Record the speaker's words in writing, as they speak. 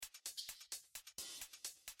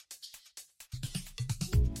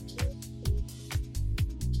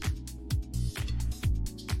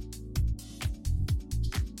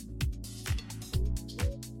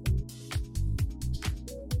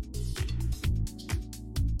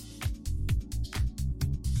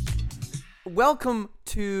Welcome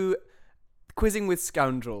to Quizzing with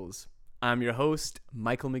Scoundrels. I'm your host,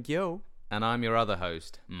 Michael McGeough. And I'm your other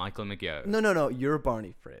host, Michael McGeough. No, you're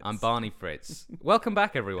Barney Fritz. I'm Barney Fritz. Welcome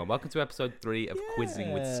back, everyone. Welcome to episode 3 of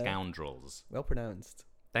Quizzing with Scoundrels. Well pronounced.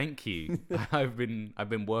 Thank you. I've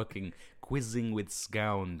been working quizzing with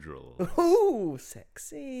scoundrels. Ooh,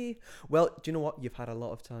 sexy. Well, do you know what? You've had a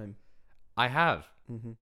lot of time. I have.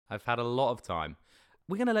 Mm-hmm. I've had a lot of time.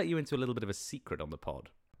 We're going to let you into a little bit of a secret on the pod.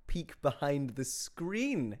 Peek behind the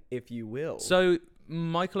screen, if you will. So,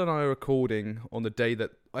 Michael and I are recording on the day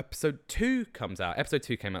that episode 2 comes out. Episode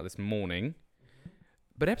 2 came out this morning.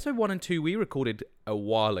 But episode 1 and 2 we recorded a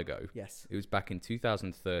while ago. Yes. It was back in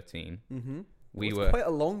 2013. Mm-hmm. We were quite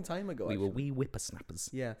a long time ago. We were wee whippersnappers.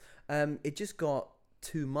 Yeah. It just got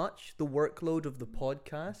too much, the workload of the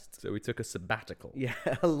podcast. So we took a sabbatical. Yeah,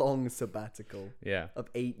 a long sabbatical. Yeah. Of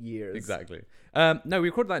 8 years. Exactly. No, we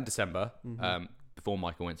recorded that in December. Mm-hmm. Before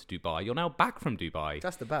Michael went to Dubai. You're now back from Dubai.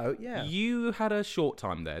 Just about, yeah. You had a short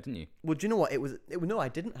time there, didn't you? Well, do you know what? No, I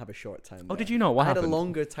didn't have a short time there. Oh, did you not? What happened? I had a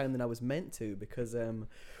longer time than I was meant to because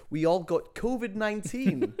we all got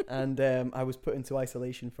COVID-19 and I was put into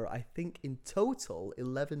isolation for, I think, in total,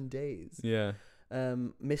 11 days. Yeah.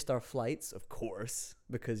 Missed our flights, of course,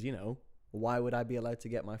 because, you know, why would I be allowed to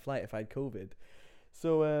get my flight if I had COVID?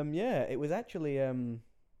 So, yeah, it was actually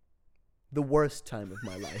the worst time of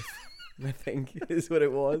my life. I think is what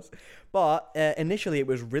it was. But initially it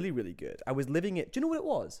was really, really good. I was living it. Do you know what it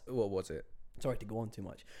was? What was it? Sorry to go on too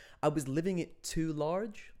much. I was living it too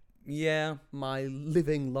large. Yeah. My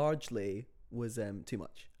living largely was too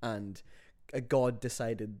much. And God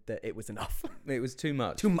decided that it was enough. It was too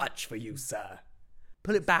much. Too much for you, sir.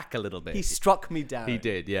 Put it back a little bit. He struck me down. He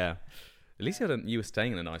did, yeah. At least you were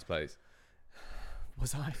staying in a nice place.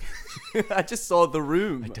 Was I? I just saw the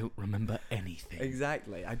room. I don't remember anything.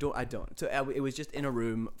 Exactly. I don't. So it was just in a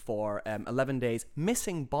room for 11 days,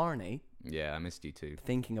 missing Barney. Yeah, I missed you too.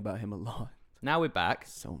 Thinking about him a lot. Now we're back.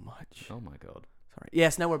 So much. Oh my God. Sorry.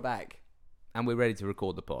 Yes, now we're back. And we're ready to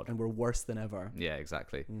record the pod. And we're worse than ever. Yeah,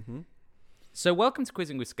 exactly. Mm-hmm. So welcome to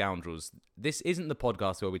Quizzing with Scoundrels. This isn't the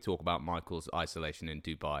podcast where we talk about Michael's isolation in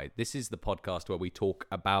Dubai. This is the podcast where we talk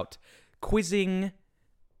about quizzing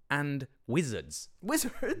and wizards.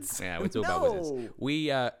 Wizards? Yeah, we're talking about wizards.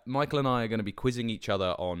 We, Michael and I are going to be quizzing each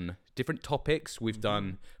other on different topics. We've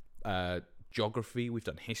done geography, we've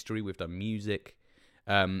done history, we've done music.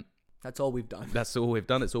 That's all we've done. That's all we've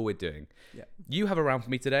done. That's all we're doing. Yeah. You have a round for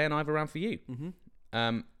me today, and I have a round for you.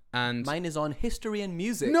 Mm-hmm. And mine is on history and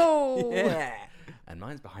music. No! Yeah. And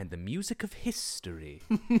mine's behind the music of history.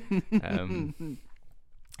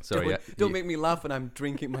 Sorry, don't make me laugh when I'm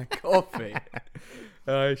drinking my coffee.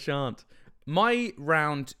 I shan't. My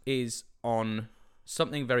round is on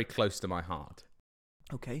something very close to my heart.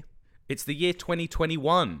 Okay. It's the year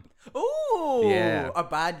 2021. Oh, yeah. A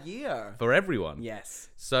bad year. For everyone. Yes.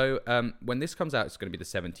 So when this comes out, it's going to be the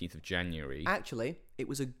 17th of January. Actually, it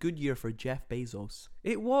was a good year for Jeff Bezos.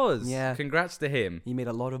 It was. Yeah. Congrats to him. He made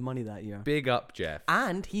a lot of money that year. Big up, Jeff.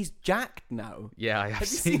 And he's jacked now. Yeah, I have you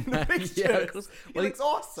seen the that. pictures? Yeah, of course. He looks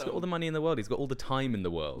awesome. He's got all the money in the world. He's got all the time in the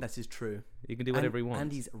world. That is true. He can do whatever he wants.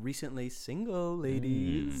 And he's recently single,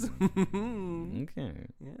 ladies. Okay.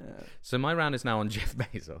 Yeah. So my round is now on Jeff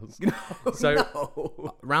Bezos.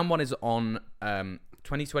 No. Round 1 is on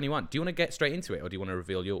 2021. Do you want to get straight into it, or do you want to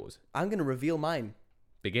reveal yours? I'm going to reveal mine.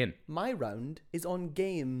 Begin. My round is on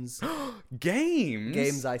games. Games?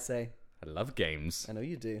 Games, I say. I love games. I know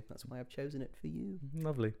you do. That's why I've chosen it for you.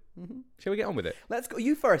 Lovely. Mm-hmm. Shall we get on with it? Let's go.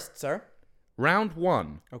 You first, sir. Round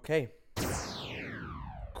 1. Okay.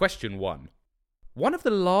 Question 1. One of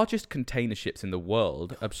the largest container ships in the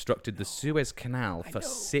world obstructed the Suez Canal for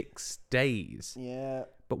 6 days. Yeah.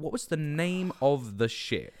 But what was the name of the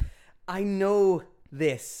ship? I know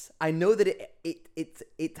this. I know that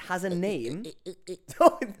it has a name.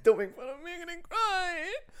 Don't make fun of me. I'm gonna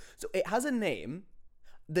cry. So it has a name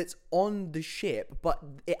that's on the ship, but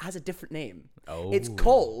it has a different name. Oh. It's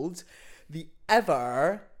called the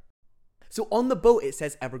Ever. So on the boat it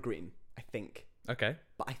says Evergreen, I think. Okay.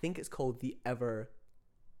 But I think it's called the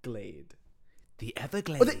Everglade. The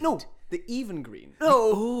Everglade? The Even Green. No.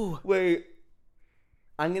 Oh. Wait.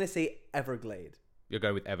 I'm going to say Everglade. You're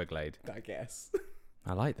going with Everglade. I guess.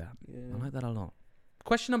 I like that. Yeah. I like that a lot.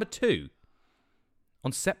 Question number 2.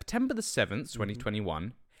 On September the 7th,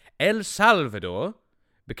 2021, El Salvador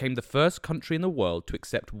became the first country in the world to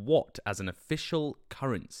accept what as an official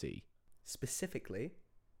currency? Specifically,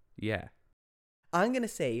 Yeah. I'm going to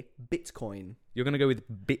say Bitcoin. You're going to go with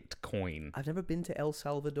Bitcoin. I've never been to El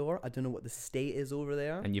Salvador. I don't know what the state is over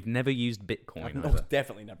there. And you've never used Bitcoin I've either.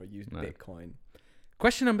 definitely never used No. Bitcoin.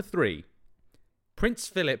 Question number 3. Prince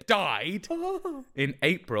Philip died in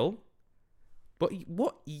April. But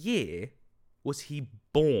what year was he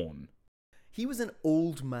born? He was an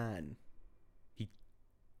old man. He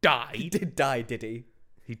died. He did die, did he?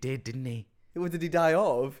 He did, didn't he? What did he die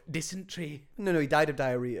of? Dysentery. No, he died of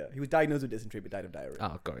diarrhea. He was diagnosed with dysentery, but died of diarrhea.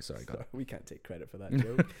 Oh, God, sorry. We can't take credit for that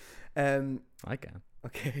joke. I can.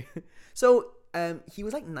 Okay. So, he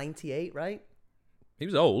was like 98, right? He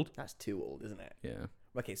was old. That's too old, isn't it? Yeah.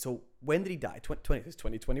 Okay, so when did he die?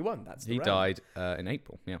 2021. That's the He round. died in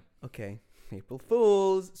April, yeah. Okay. April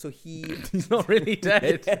Fools. So he... He's not really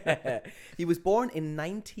dead. Yeah. He was born in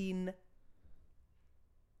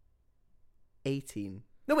 1918.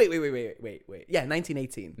 No, wait. Yeah,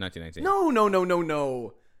 1918. 1918.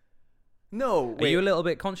 No. No, Are wait. you a little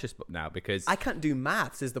bit conscious now? Because I can't do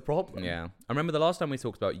maths is the problem. yeah, I remember the last time we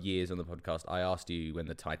talked about years on the podcast, I asked you when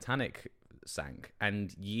the Titanic sank,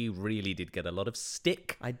 and you really did get a lot of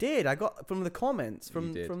stick I did. I got from the comments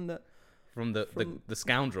from did. from the from the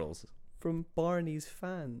scoundrels. from Barney's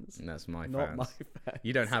fans. And that's my Not fans. my fans.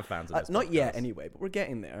 You don't have fans of this Not yet, podcast. anyway, but we're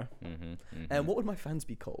getting there. And what would my fans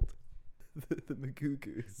be called? the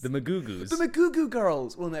Magoogoos. The Magoogoos. The Magoo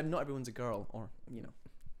girls. Well, no, not everyone's a girl, or you know.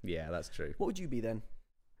 Yeah, that's true. What would you be then?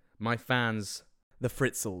 My fans. The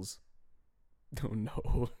Fritzels. Oh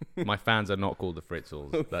no. My fans are not called the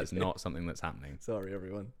Fritzels. Okay. That's not something that's happening. Sorry,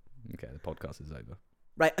 everyone. Okay, the podcast is over.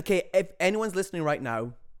 Right. Okay. If anyone's listening right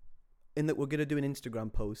now, we're gonna do an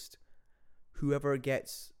Instagram post. Whoever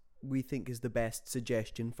gets we think is the best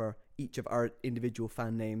suggestion for each of our individual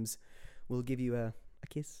fan names, we'll give you a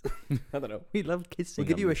kiss. I don't know. We love kissing. We'll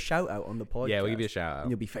give you a shout out on the podcast. Yeah, we'll give you a shout and out.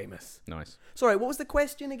 you'll be famous. Nice. Sorry, what was the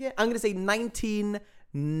question again? I'm gonna say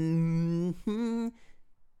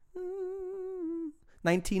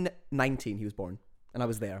 1919 he was born, and I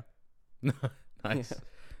was there. Nice.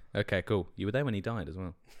 Okay, cool. You were there when he died as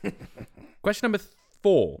well. Question number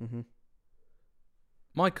 4. Mm-hmm.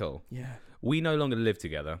 Michael, Yeah. we no longer live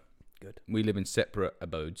together. Good. We live in separate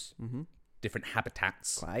abodes, Mm-hmm. different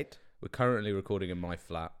habitats. Quite. We're currently recording in my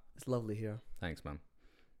flat. It's lovely here. Thanks, man.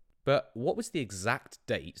 But what was the exact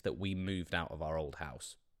date that we moved out of our old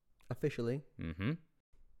house? Officially. Mm-hmm.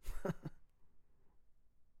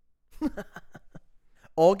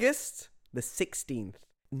 August the 16th.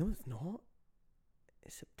 No, it's not.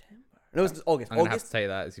 It's September. No, it's August. I'm going to have August. to take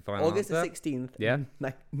that as your final August the answer. 16th. Yeah.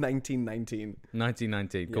 1919.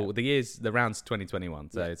 1919. Yeah. Cool. The round's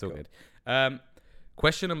 2021, so Yeah, it's all cool. good.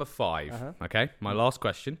 Question number 5. Uh-huh. Okay, my last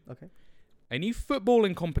question. Okay. A new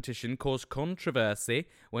footballing competition caused controversy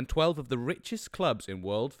when 12 of the richest clubs in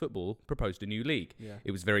world football proposed a new league. Yeah.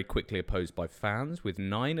 It was very quickly opposed by fans, with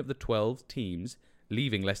 9 of the 12 teams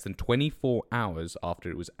leaving less than 24 hours after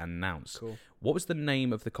it was announced. Cool. What was the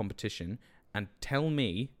name of the competition? And tell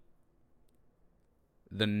me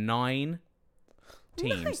the 9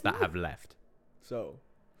 teams that have left. So,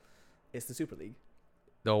 it's the Super League.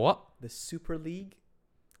 The what? The Super League?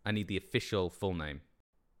 I need the official full name.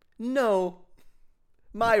 No.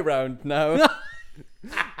 My round now.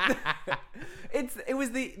 It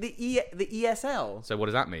was the ESL. So what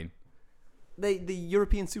does that mean? The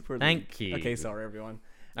European Super League. Thank you. Okay, sorry everyone.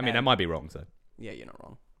 I mean, I might be wrong, so. Yeah, you're not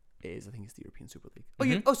wrong. It is. I think it's the European Super League.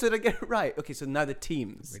 Mhm. Oh, so did I get it right? Okay, so now the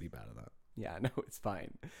teams. Really bad at that. Yeah, no, it's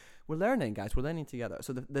fine. We're learning, guys. We're learning together.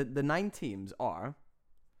 So the 9 teams are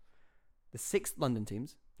the 6 London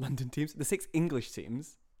teams, the 6 English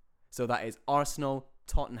teams. So that is Arsenal,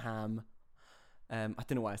 Tottenham. I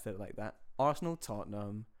don't know why I said it like that. Arsenal,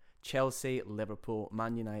 Tottenham, Chelsea, Liverpool,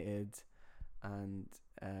 Man United, and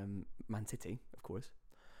Man City, of course.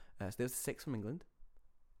 So there's 6 from England.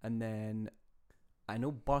 And then I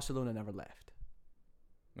know Barcelona never left.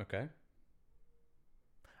 Okay.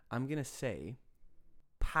 I'm going to say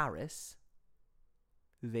Paris,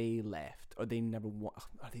 they left. Or they never won.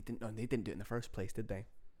 Oh, they didn't do it in the first place, did they?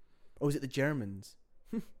 Or was it the Germans?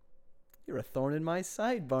 You're a thorn in my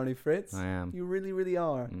side, Barney Fritz. I am. You really, really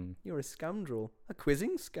are. Mm. You're a scoundrel. A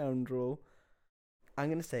quizzing scoundrel. I'm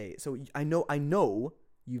going to say, so I know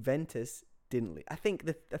Juventus didn't leave. I think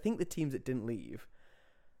the teams that didn't leave,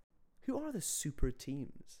 who are the super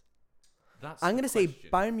teams? That's I'm the going to say question.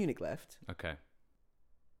 Bayern Munich left. Okay.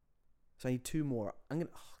 So I need 2 more. I'm going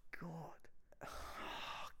to... Oh,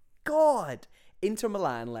 God. Inter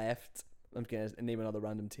Milan left. I'm going to name another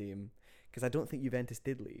random team because I don't think Juventus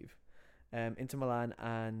did leave. Inter Milan,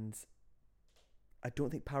 and I don't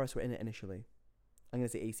think Paris were in it initially. I'm going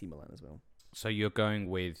to say AC Milan as well. So you're going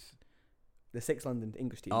with The 6 London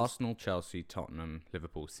English teams. Arsenal, Chelsea, Tottenham,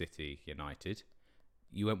 Liverpool, City, United.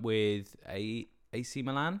 You went with AC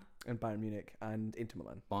Milan, And Bayern Munich and Inter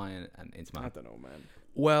Milan. Bayern, and Inter I Milan. don't know, man.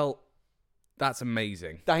 Well, That's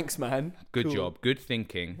amazing. Thanks, man. Good Cool. job. Good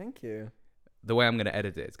thinking. Thank you. The way I'm going to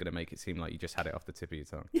edit it is going to make it seem like you just had it off the tip of your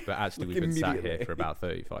tongue. But actually, Like we've been sat here immediately. for about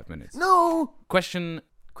 35 minutes. No! Question.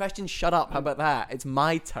 Shut up. How about that? It's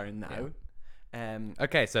my turn now.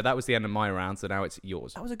 Okay, so that was the end of my round, so now it's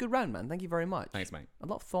yours. That was a good round, man. Thank you very much. Thanks, mate. A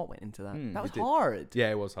lot of thought went into that. That we was did. hard.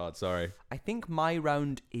 Yeah, it was hard. Sorry. I think my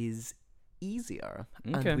round is easier,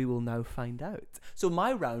 Okay. and we will now find out. So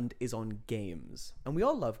my round is on games, and we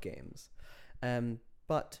all love games.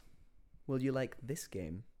 But will you like this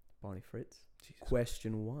game, Barney Fritz?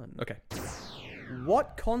 Question 1. Okay.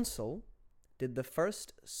 What console did the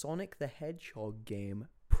first Sonic the Hedgehog game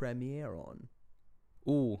premiere on?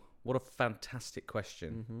 Ooh, what a fantastic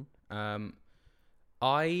question. Mm-hmm.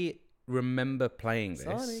 I remember playing this.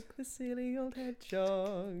 Sonic the silly old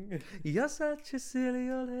hedgehog. You're such a silly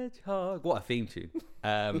old hedgehog. What a theme tune.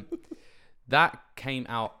 That came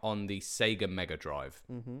out on the Sega Mega Drive.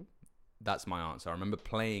 Mm-hmm. That's my answer. I remember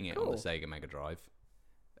playing it on Cool. the Sega Mega Drive.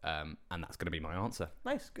 And that's going to be my answer.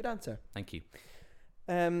 Nice, good answer. Thank you.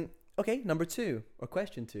 Okay, number 2, or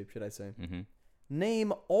question 2, should I say? Mm-hmm.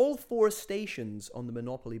 Name all 4 stations on the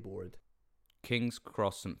Monopoly board. King's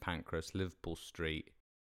Cross, St Pancras, Liverpool Street.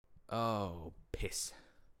 Oh, piss.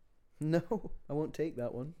 No, I won't take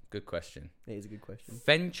that one. Good question. It is a good question.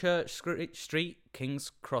 Fenchurch Street, King's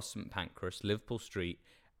Cross, St Pancras, Liverpool Street,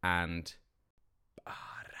 and...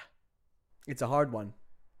 It's a hard one.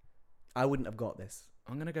 I wouldn't have got this.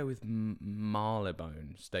 I'm going to go with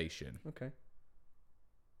Marylebone Station. Okay.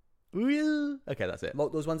 Okay, that's it.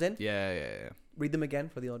 Lock those ones in. Yeah. Read them again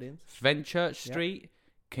for the audience. Fenchurch Yep. Street,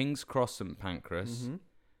 King's Cross, St Pancras, Mm-hmm.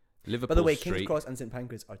 Liverpool By the way, Street. King's Cross and St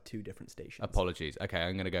Pancras are 2 different stations. Apologies. Okay,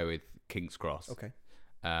 I'm going to go with King's Cross. Okay.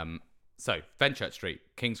 So, Fenchurch Street,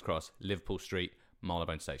 King's Cross, Liverpool Street,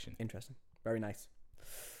 Marylebone Station. Interesting. Very nice.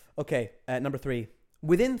 Okay, number 3.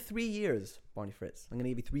 Within 3 years, Barney Fritz. I'm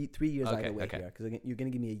going to give you 3 years Okay, either way okay. here, because you're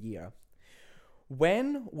going to give me a year.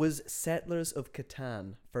 When was Settlers of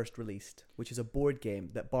Catan first released, which is a board game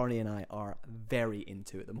that Barney and I are very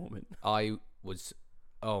into at the moment? I was...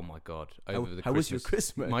 Oh, my God. How was your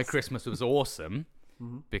Christmas? My Christmas was awesome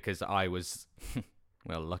Mm-hmm. because I was,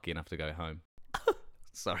 well, lucky enough to go home.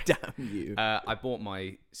 Sorry. Damn you. I bought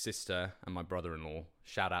my sister and my brother-in-law,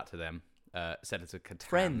 shout out to them, Settlers of Catan.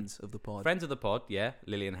 Friends of the pod. Friends of the pod, yeah.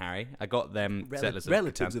 Lily and Harry. I got them Settlers of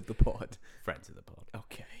relatives Catan. of the pod. Friends of the pod.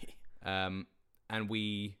 Okay. And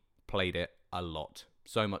we played it a lot.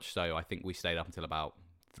 So much so, I think we stayed up until about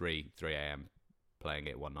 3 a.m. playing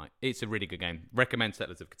it one night. It's a really good game. Recommend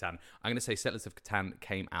Settlers of Catan. I'm going to say Settlers of Catan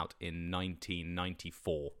came out in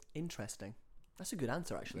 1994. Interesting. That's a good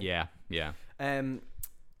answer, actually. Yeah. Yeah,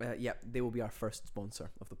 they will be our first sponsor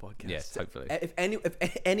of the podcast. Yes, hopefully. If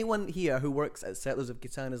anyone here who works at Settlers of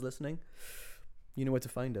Catan is listening, you know where to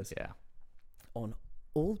find us. Yeah. On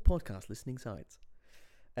all podcast listening sites.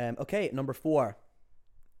 Okay, number 4.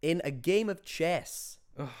 In a game of chess,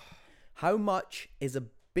 how much is a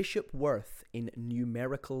bishop worth in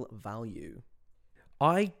numerical value?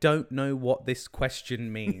 I don't know what this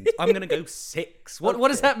question means. I'm going to go 6. What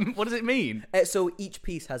does that? What does it mean? So each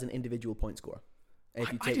piece has an individual point score.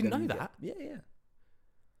 If you I take didn't them, know you that. get- Yeah.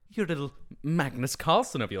 You're a little Magnus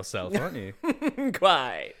Carlsen of yourself, aren't you?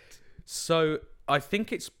 Quite. So I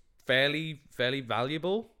think it's fairly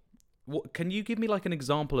valuable. What, can you give me like an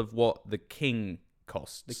example of what the king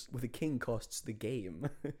costs? The king costs the game.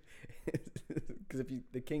 Because if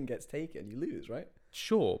the king gets taken, you lose, right?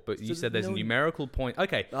 Sure, but you So said there's a no- numerical point.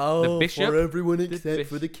 Okay, Oh, the bishop. for everyone the except bish-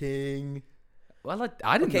 for the king. Well,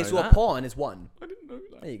 I didn't Okay, know so that. a pawn is 1. I didn't know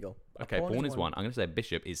that. There you go. A Okay, pawn is 1. I'm going to say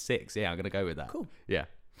bishop is 6. Yeah, I'm going to go with that. Cool. Yeah.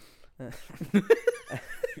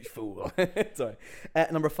 Fool. Sorry.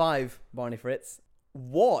 Number 5, Barney Fritz.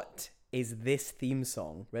 What is this theme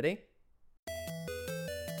song? Ready?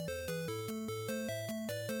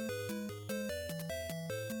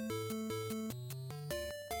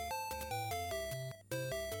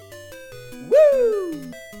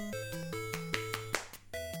 Woo!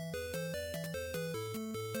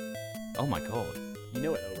 Oh my god. You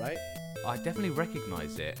know it though, right? I definitely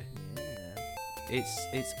recognise it. Yeah.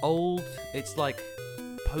 It's old. It's like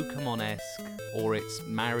Pokemon-esque, or it's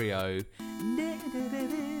Mario.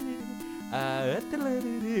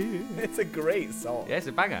 It's a great song. Yeah, it's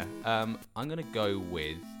a banger. I'm gonna go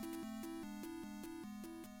with.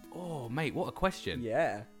 Oh, mate, what a question!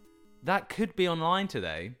 Yeah. That could be online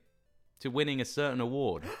today, to winning a certain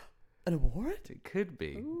award. An award? It could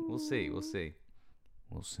be. We'll see. We'll see.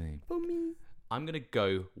 We'll see. For me. I'm gonna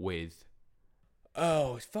go with.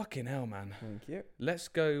 Oh, it's fucking hell, man. Thank you. Let's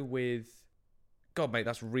go with. God, mate,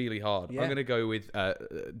 that's really hard. Yeah. I'm gonna go with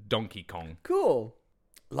Donkey Kong. Cool.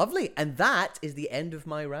 Lovely. And that is the end of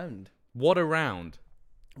my round. What a round.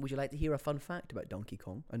 Would you like to hear a fun fact about Donkey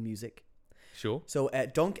Kong and music? Sure. So, I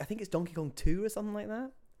think it's Donkey Kong 2 or something like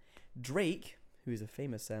that. Drake, who is a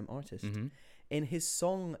famous artist, in his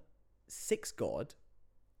song Six God,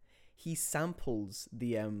 he samples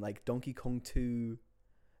the Donkey Kong 2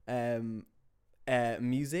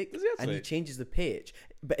 music, and he changes the pitch.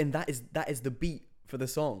 And that is the beat for the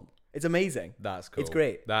song. It's amazing. That's cool. It's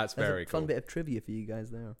great. That's very cool. Fun cool. bit of trivia for you guys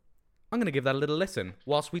there. I'm going to give that a little listen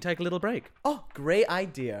whilst we take a little break. Oh, great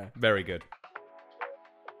idea. Very good.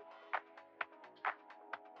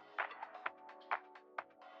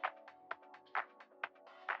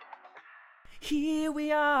 Here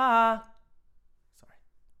we are. Sorry.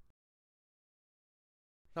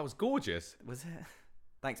 That was gorgeous. Was it?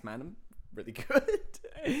 Thanks, man. I'm really good.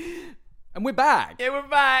 And we're back. Yeah, we're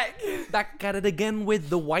back. Back at it again with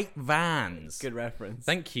the white vans. Good reference.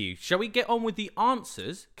 Thank you. Shall we get on with the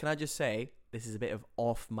answers? Can I just say, this is a bit of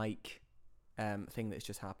off-mic thing that's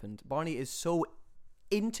just happened. Barney is so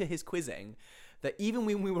into his quizzing that even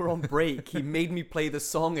when we were on break, he made me play the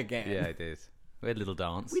song again. Yeah, I did. We had a little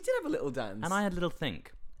dance. We did have a little dance. And I had a little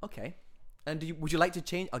think. Okay. And would you like to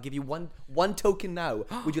change? I'll give you one token now.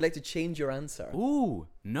 Would you like to change your answer? Ooh,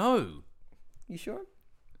 no. You sure?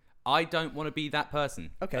 I don't want to be that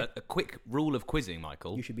person. Okay. A quick rule of quizzing,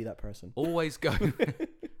 Michael. You should be that person. Always go.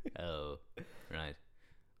 Oh, right.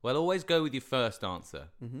 Well, always go with your first answer.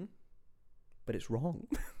 Mm-hmm. But it's wrong.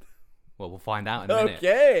 Well, we'll find out in a minute.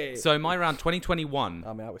 Okay. So my round 2021.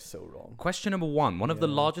 I mean, I was so wrong. Question number 1. One of the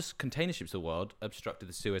largest container ships in the world obstructed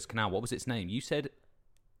the Suez Canal. What was its name? You said...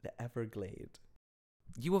 The Everglade.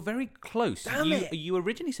 You were very close. Damn it. You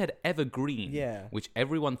originally said Evergreen. Yeah. Which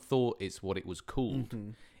everyone thought is what it was called.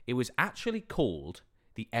 Mm-hmm. It was actually called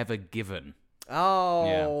the Ever Given.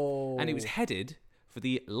 Oh. Yeah. And it was headed for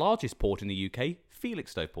the largest port in the UK,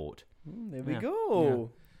 Felixstowe Port. There we go.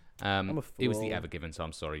 Yeah. I'm a fool. It was the Ever Given, so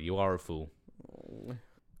I'm sorry. You are a fool. Oh.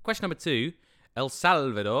 Question number 2. El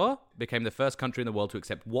Salvador became the first country in the world to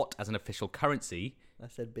accept what as an official currency? I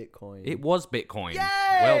said Bitcoin. It was Bitcoin. Yay!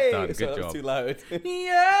 Well done. Good Sorry, job. that was too loud.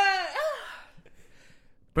 Yeah!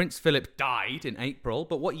 Prince Philip died in April,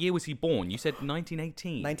 but what year was he born? You said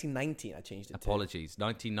 1918. 1919, I changed it Apologies,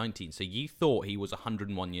 1919. So you thought he was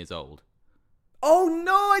 101 years old. Oh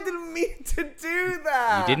no, I didn't mean to do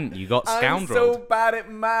that. You didn't. You got scoundreled. I'm so bad at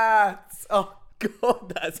maths. Oh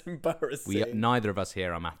God, that's embarrassing. Neither of us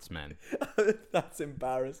here are maths men. That's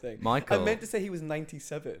embarrassing. Michael. I meant to say he was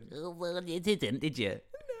 97. Well, you didn't, did you? No.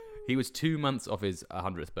 He was 2 months off his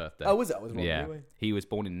 100th birthday. Oh, was it? I was wrong. Yeah. Anyway. He was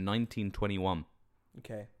born in 1921.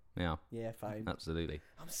 Okay. Yeah. Yeah, fine. Absolutely.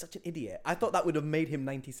 I'm such an idiot. I thought that would have made him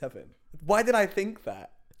 97. Why did I think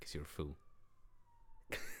that? Because you're a fool.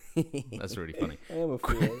 That's really funny. I am a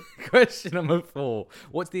fool. Question number 4.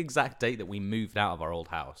 What's the exact date that we moved out of our old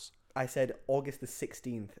house? I said August the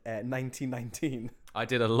 16th, 1919. I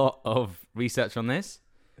did a lot of research on this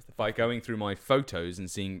by going through my photos and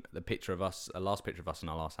seeing the picture of us, a last picture of us in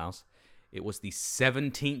our last house. It was the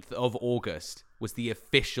 17th of August was the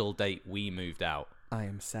official date we moved out. I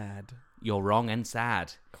am sad. You're wrong and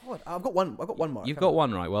sad. God, I've got one more. You've got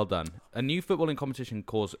one right. Well done. A new footballing competition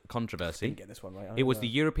caused controversy. Didn't get this one right. It was the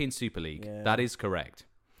European Super League. Yeah. That is correct.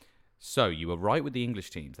 So you were right with the English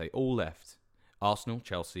teams. They all left. Arsenal,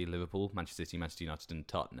 Chelsea, Liverpool, Manchester City, Manchester United, and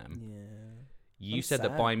Tottenham. Yeah. You said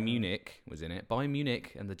that Bayern Munich was in it. Bayern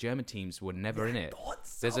Munich and the German teams were never in it.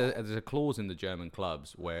 So. There's a clause in the German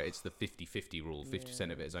clubs where it's the 50-50 rule.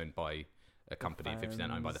 50% of it is owned by a company and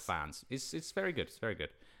 50% owned by the fans. It's very good. It's very good.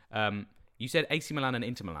 You said AC Milan and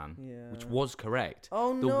Inter Milan, which was correct.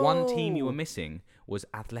 Oh, the one team you were missing was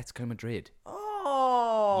Atletico Madrid.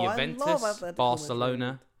 Oh, Juventus, I love Atletico Barcelona,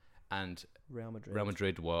 Madrid. and Real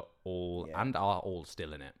Madrid were all and are all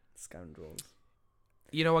still in it. Scoundrels.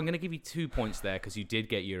 You know, I'm going to give you 2 points there because you did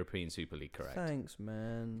get European Super League correct. Thanks,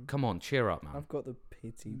 man. Come on, cheer up, man. I've got the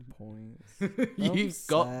pity points. You've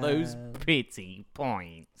got those pity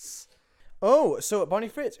points. Oh, so Barney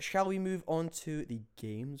Fritz, shall we move on to the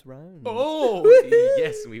games round? Oh,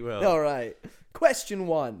 yes, we will. All right. Question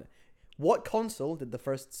 1. What console did the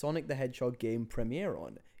first Sonic the Hedgehog game premiere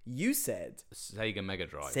on? You said Sega Mega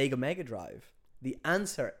Drive. Sega Mega Drive. The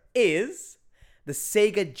answer is the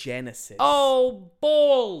Sega Genesis. Oh,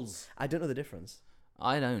 balls! I don't know the difference.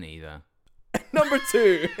 I don't either. Number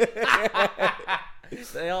 2.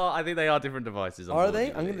 They are. I think they are different devices. Are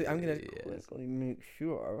they? I'm gonna quickly make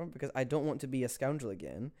sure because I don't want to be a scoundrel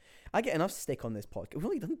again. I get enough stick on this podcast. We've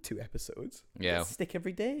only done 2 episodes. Yeah, stick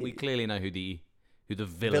every day. We clearly know who the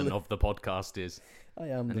villain of the podcast is. I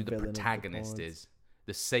am and the who the villain protagonist of the is.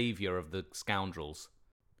 The savior of the scoundrels.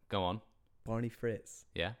 Go on. Barney Fritz.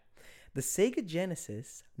 Yeah. The Sega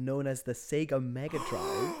Genesis, known as the Sega Mega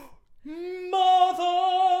Drive,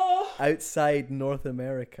 Mother! outside North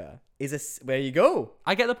America, where you go.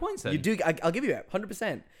 I get the points then. You do. I'll give you it.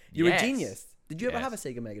 100%. You're Yes. a genius. Did you ever Yes. have a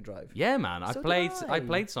Sega Mega Drive? Yeah, man. So I did I.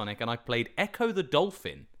 played Sonic and I played Echo the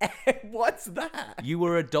Dolphin. What's that? You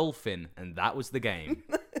were a dolphin and that was the game.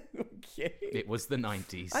 Okay. It was the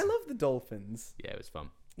 90s. I love the dolphins. Yeah, it was fun.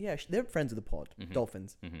 Yeah, they're friends of the pod.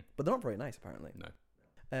 Dolphins. But they're not very nice, apparently.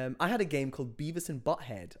 No. I had a game called Beavis and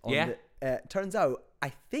Butthead. Yeah. Turns out, I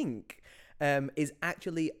think, is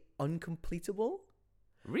actually uncompletable.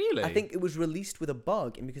 Really? I think it was released with a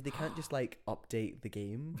bug, and because they can't just like update the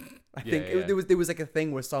game, I Yeah, think yeah. there was like a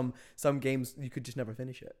thing where some games you could just never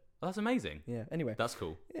finish it. Well, that's amazing. Yeah. Anyway, That's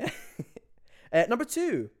cool. number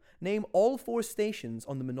 2, name all 4 stations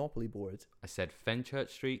on the Monopoly board. I said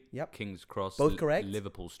Fenchurch Street, Yep. King's Cross, Both correct.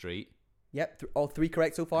 Liverpool Street, Yep, all 3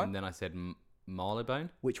 correct so far. and then I said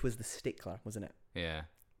Marylebone. Which was the stickler, wasn't it? Yeah.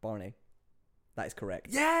 Barney. That is correct.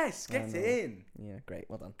 Yes, get in. Yeah, great.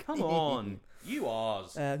 Well done. Come on, you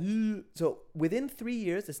Oz. So within 3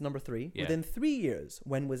 years, this is number 3. Yeah. Within 3 years,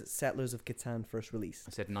 when was Settlers of Catan first released?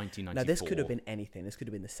 I said 1994. Now this could have been anything. This could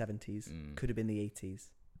have been the 70s. Could have been the 80s.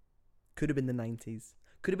 Could have been the 90s.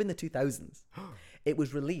 Could have been the 2000s. It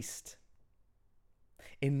was released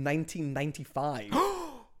in 1995.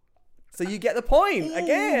 So you get the point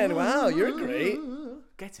again. Wow, you're great.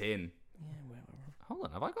 Get in. Yeah, well, Hold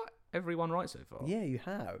on, have I got everyone right so far? yeah, you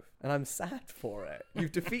have, and I'm sad for it.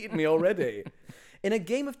 You've defeated me already. In a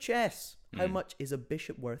game of chess, how much is a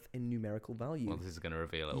bishop worth in numerical value? Well, this is going to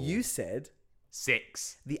reveal it all. You said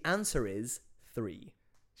 6. the answer is 3.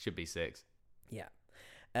 Should be 6. Yeah.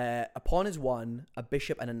 A pawn is 1, a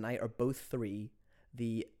bishop and a knight are both 3.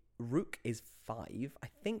 The rook is 5. I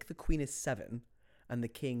think the queen is 7, and the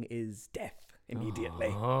king is death immediately.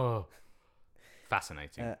 Oh.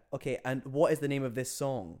 Fascinating. Okay, and what is the name of this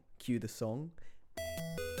song? Cue the song.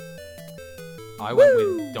 I went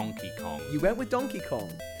with Donkey Kong. You went with Donkey Kong.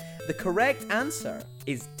 The correct answer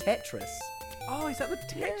is Tetris. Oh, is that the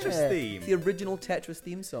Tetris Yeah, theme? the original Tetris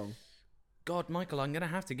theme song. God, Michael, I'm going to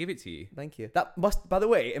have to give it to you. Thank you. That must, by the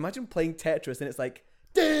way, imagine playing Tetris and it's like...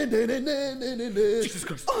 Jesus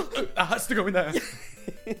Christ. That has to go in there.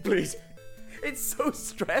 Please. It's so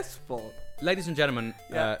stressful. Ladies and gentlemen,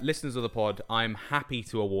 Yeah. listeners of the pod, I'm happy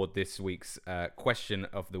to award this week's question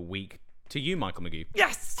of the week to you, Michael McGee.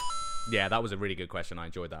 Yes! Yeah, that was a really good question. I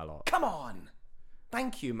enjoyed that a lot. Come on.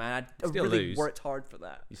 Thank you, man. I Still really lose. worked hard for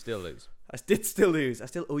that. You still lose. I did still lose. I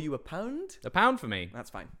still owe you £1. £1 for me. That's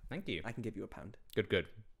fine. Thank you. I can give you £1. Good, good.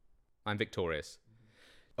 I'm victorious.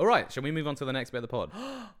 All right, shall we move on to the next bit of the pod?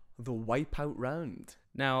 The wipeout round.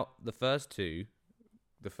 Now, the first two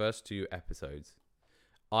episodes,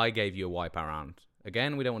 I gave you a wipeout round.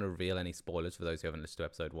 Again, we don't want to reveal any spoilers for those who haven't listened to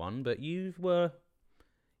episode 1, but you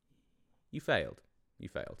failed. You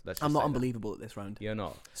failed. Let's just I'm not say that. unbelievable at this round. You're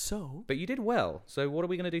not. So, But you did well. So what are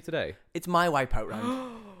we going to do today? it's my wipeout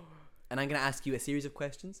round. And I'm going to ask you a series of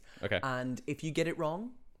questions. Okay. And if you get it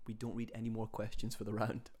wrong, we don't read any more questions for the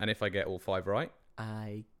round. And if I get all 5 right,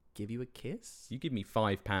 I give you a kiss. you give me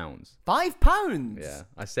 £5. £5? Yeah.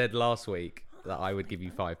 I said last week that I would give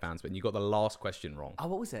you £5, but you got the last question wrong. Oh,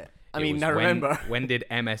 what was it? It I mean, was I remember. When did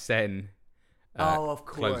MSN Of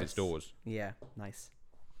close course. its doors? Yeah, nice.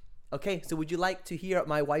 Okay, so would you like to hear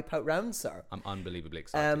my wipeout round, sir? I'm unbelievably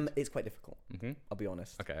excited. It's quite difficult. Mhm. I'll be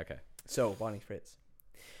honest. Okay. So, Barney Fritz.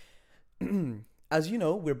 As you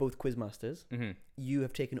know, we're both quizmasters. Mm-hmm. You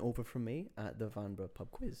have taken over from me at the Vanbrugh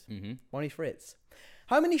pub quiz. Mm-hmm. Barney Fritz.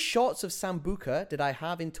 How many shots of Sambuca did I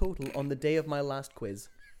have in total on the day of my last quiz?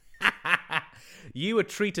 You were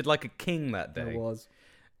treated like a king that day. I was.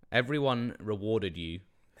 Everyone rewarded you.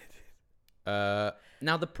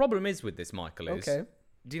 Now, the problem is with this, Michael, is... Okay.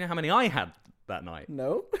 Do you know how many I had that night?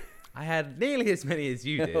 No? I had nearly as many as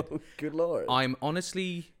you did. Oh, good lord. I'm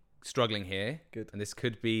honestly struggling here. Good. And this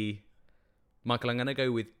could be... Michael, I'm going to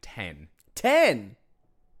go with 10. 10!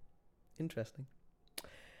 Interesting.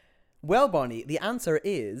 Well, Barney, the answer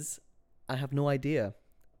is... I have no idea.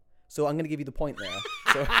 So I'm going to give you the point there.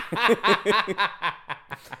 So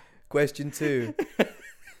Question 2.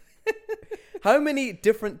 How many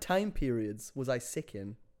different time periods was I sick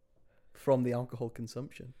in from the alcohol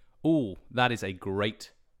consumption? Ooh, that is a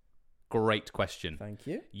great question. Thank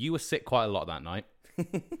you. You were sick quite a lot that night.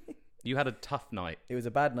 You had a tough night. It was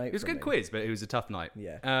a bad night. It was a for good me. quiz, but it was a tough night.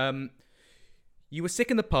 Yeah. You were sick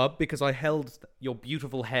in the pub because I held your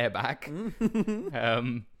beautiful hair back.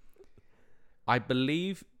 I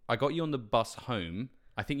believe I got you on the bus home.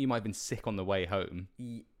 I think you might have been sick on the way home.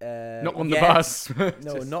 Not on the bus.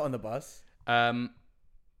 No, not on the bus.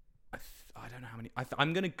 don't know how many.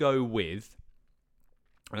 I'm going to go with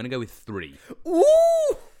 3.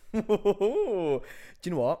 Ooh! Do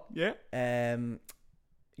you know what? Yeah.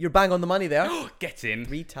 You're bang on the money there. Get in.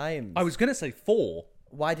 3 times. I was going to say 4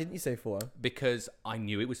 Why didn't you say 4? because I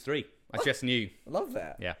knew it was 3. I just knew. I love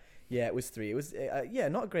that. Yeah. Yeah, it was 3. It was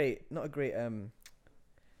not a great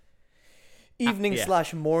evening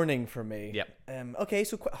 / morning for me. Yep. Okay,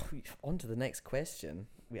 so on to the next question.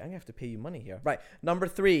 Wait, I'm gonna have to pay you money here. Right, number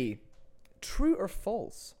 3. True or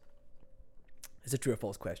false? It's a true or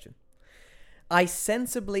false question. I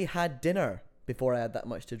sensibly had dinner before I had that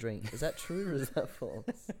much to drink. Is that true or is that false?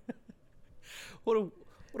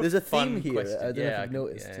 There's a theme here. Question. I don't know if you've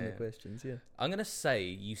noticed in the questions. Yeah. I'm going to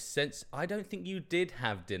say I don't think you did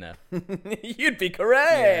have dinner. You'd be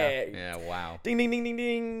correct. Yeah, wow. Ding, ding, ding, ding,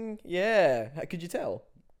 ding. Yeah. Could you tell?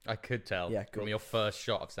 I could tell. Yeah, cool. From your first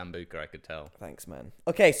shot of Sambuca, I could tell. Thanks, man.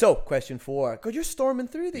 Okay, so question 4. God, you're storming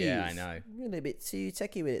through these. Yeah, I know. You're a bit too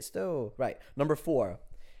techie with it still. Right, number 4.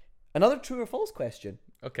 Another true or false question.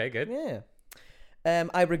 Okay, good. Yeah.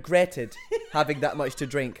 I regretted having that much to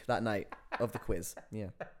drink that night of the quiz. Yeah.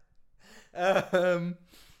 I'm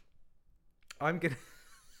gonna.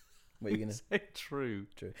 What are you gonna say? True.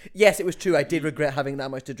 True. Yes, it was true. I did regret having that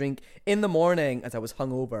much to drink in the morning as I was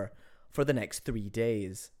hungover for the next 3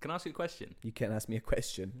 days. Can I ask you a question? You can ask me a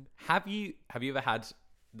question. Have you ever had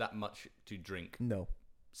that much to drink? No.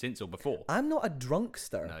 Since or before? I'm not a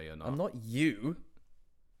drunkster. No, you're not. I'm not you.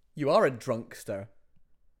 You are a drunkster.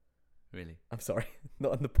 Really? I'm sorry,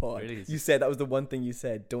 not on the pod. Really? You said that was the one thing you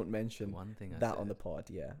said. Don't mention One thing I that said. on the pod.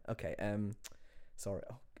 Yeah. Okay. Sorry.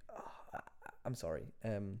 I'm sorry.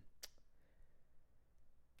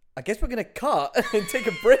 I guess we're gonna cut and take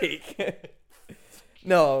a break.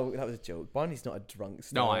 No, that was a joke. Barney's not a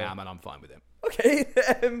drunkster. No, I am, and I'm fine with him. Okay.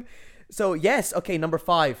 So yes. Okay. Number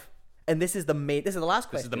 5, and this is the last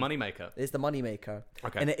question. This is the moneymaker. It's the moneymaker.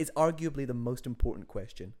 Okay. And it is arguably the most important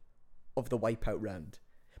question of the wipeout round.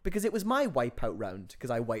 Because it was my wipeout round, because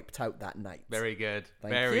I wiped out that night. Very good.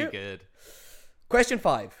 Thank Very you. good. Question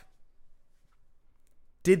 5.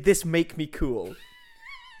 Did this make me cool?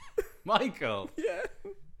 Michael, Yeah.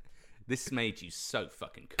 this made you so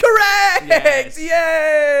fucking cool. Correct! Yes.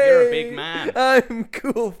 Yay! You're a big man. I'm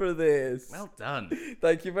cool for this. Well done.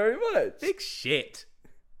 Thank you very much. Big shit.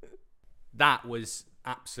 That was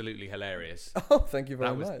absolutely hilarious. Oh, thank you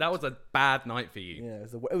very much. That was a bad night for you. Yeah,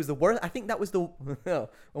 it was the worst. I think that was the... No,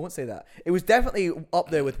 I won't say that. It was definitely up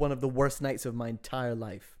there with one of the worst nights of my entire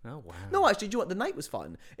life. Oh, wow. No, actually, do you know what? The night was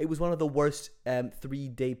fun. It was one of the worst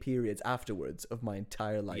 3-day periods afterwards of my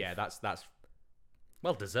entire life. Yeah, that's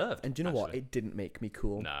well deserved. And do you know what? actually. It didn't make me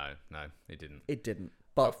cool. No, it didn't. It didn't.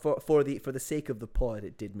 But for the sake of the pod,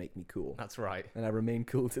 it did make me cool. That's right. And I remain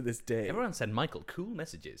cool to this day. Everyone said, Michael, cool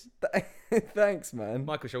messages. Thanks, man.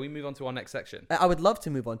 Michael, shall we move on to our next section? I would love to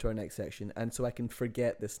move on to our next section, and so I can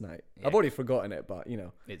forget this night. Yeah. I've already forgotten it, but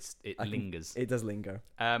It lingers. It does linger.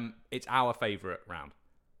 It's our favourite round.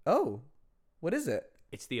 Oh, what is it?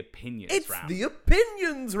 It's the opinions It's round. the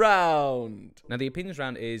opinions round. Now, the opinions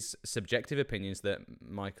round is subjective opinions that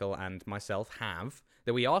Michael and myself have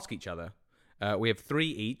that we ask each other. We have 3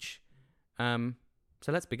 each. So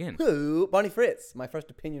let's begin. Ooh, Barney Fritz, my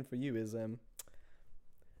first opinion for you is,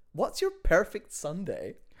 what's your perfect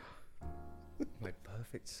Sunday? My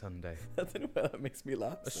perfect Sunday. I don't know why that makes me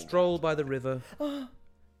laugh. A stroll by the river.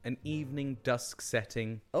 An evening dusk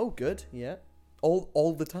setting. Oh, good. Yeah.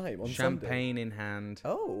 All the time on Champagne Sunday. in hand.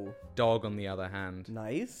 Oh, Dog on the other hand.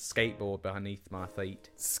 nice. Skateboard beneath my feet.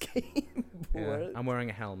 Skateboard. Yeah. I'm wearing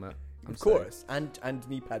a helmet. Of course. And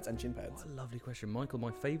knee pads and chin pads. What a lovely question, Michael. My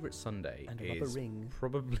favourite Sunday And a rubber ring.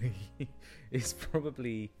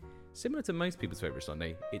 probably similar to most people's favourite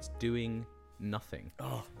Sunday. It's doing nothing.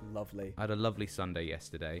 Oh, lovely. I had a lovely Sunday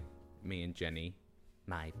yesterday. Me and Jenny,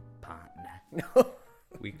 my partner, No.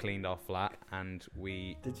 we cleaned our flat and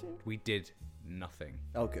we Did you? we did nothing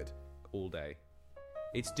Oh, good. all day.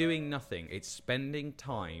 It's doing nothing. It's spending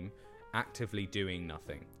time actively doing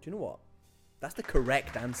nothing. Do you know what? That's the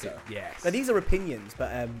correct answer. Yes. Now, these are opinions,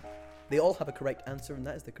 but they all have a correct answer, and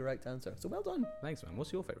that is the correct answer. So well done. Thanks, man.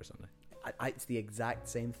 What's your favourite Sunday? It's the exact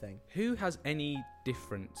same thing. Who has any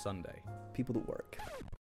different Sunday? People that work.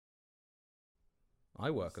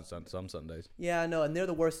 I work on some Sundays. Yeah, I know, and they're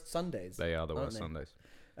the worst Sundays. They are the aren't worst they?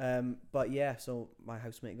 Sundays. But yeah, so my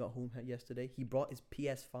housemate got home yesterday. He brought his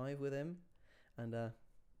PS5 with him, and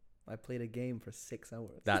I played a game for 6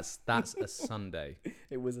 hours. That's a Sunday.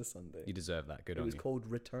 It was a Sunday. You deserve that. Good It on was you. called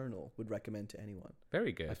Returnal. Would recommend to anyone. Very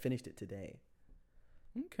I good. finished it today.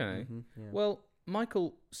 Okay. Yeah. Well,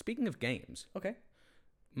 Michael, speaking of games, Okay.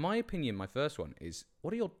 my opinion, my first one is,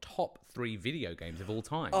 what are your top 3 video games of all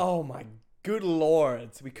time? Oh my Good lord,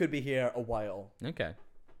 we could be here a while. Okay.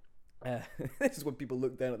 This is when people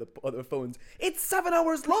look down at their phones. It's 7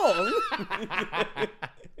 hours long.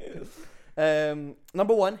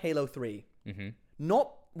 Number 1, Halo 3. Mm-hmm.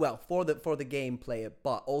 Not for the gameplay,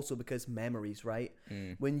 but also because memories, right?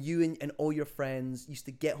 When you and all your friends used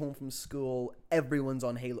to get home from school, everyone's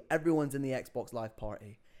on Halo. Everyone's in the Xbox Live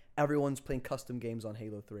party. Everyone's playing custom games on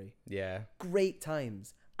Halo 3. Yeah. Great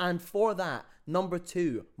times. And for that, number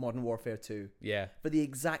 2, Modern Warfare 2. Yeah. For the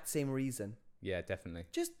exact same reason. Yeah, definitely.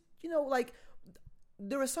 Just, like,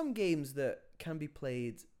 there are some games that can be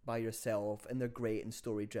played by yourself and they're great and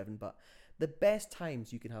story driven, but the best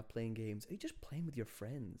times you can have playing games are just playing with your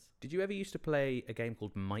friends. Did you ever used to play a game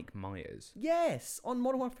called Mike Myers? Yes, on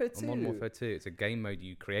Modern Warfare 2. On Modern Warfare 2, it's a game mode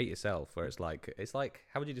you create yourself where it's like,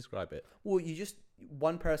 how would you describe it? Well,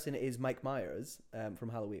 one person is Mike Myers from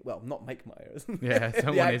Halloween. Well, not Mike Myers. Yeah,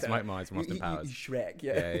 someone is actor. Mike Myers from Austin Powers. Shrek,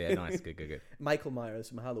 yeah. Yeah, nice, good. Michael Myers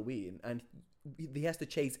from Halloween, and he has to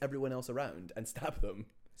chase everyone else around and stab them.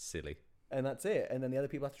 Silly. And that's it. And then the other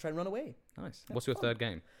people have to try and run away. Nice. What's your third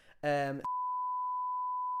game?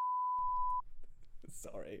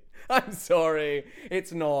 Sorry. I'm sorry.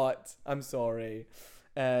 It's not. I'm sorry.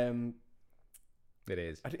 It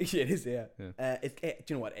is. It is, yeah. Yeah. Do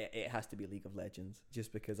you know what? It has to be League of Legends,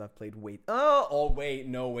 just because I've played wait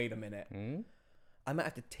a minute. I might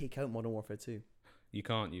have to take out Modern Warfare 2. You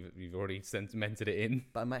can't. You've already cemented it in.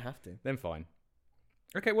 But I might have to. Then fine.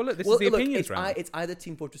 Okay, well, look, this is the opinions round. It's either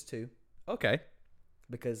Team Fortress 2. Okay.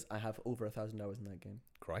 Because I have over 1,000 hours in that game.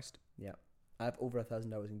 Christ. Yeah. I have over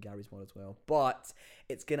 1,000 hours in Gary's mod as well. But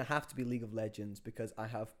it's going to have to be League of Legends because I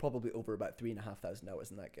have probably over about 3,500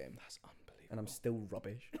 hours in that game. That's unbelievable. And I'm still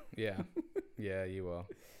rubbish. Yeah. Yeah, you are.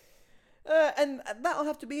 And that'll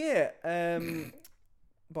have to be it.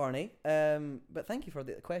 Barney, but thank you for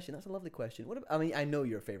the question. That's a lovely question. I know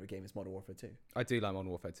your favorite game is Modern Warfare 2. I do like Modern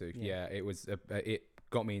Warfare 2. Yeah, it was. It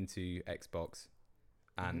got me into Xbox,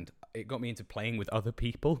 and it got me into playing with other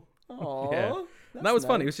people. Aww, yeah, that was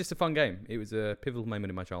fun. It was just a fun game. It was a pivotal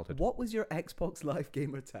moment in my childhood. What was your Xbox Live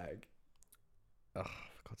gamer tag? Oh,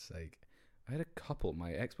 for God's sake! I had a couple.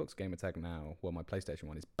 My Xbox gamer tag now, well, my PlayStation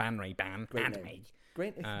one is Banray Ban. Great name.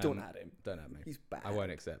 Great. Don't add him. Don't add me. He's bad. I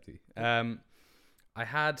won't accept you. I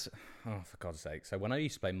had, for God's sake, so when I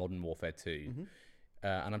used to play Modern Warfare 2,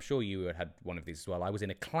 and I'm sure you had one of these as well, I was in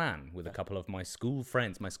a clan with a couple of my school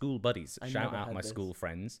friends, my school buddies. Shout out my school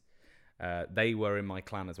friends. They were in my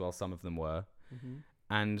clan as well, some of them were.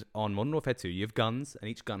 And on Modern Warfare 2, you have guns, and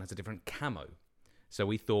each gun has a different camo. So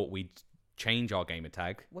we thought we'd change our gamer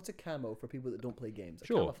tag. What's a camo for people that don't play games?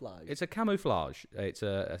 Sure. Camouflage. It's a camouflage. It's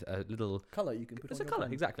a little... colour you can put on It's a your colour,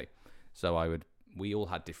 gun. exactly. So we all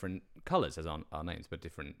had different colours as our names, but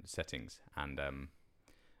different settings. And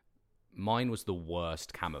mine was the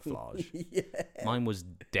worst camouflage. Yeah. Mine was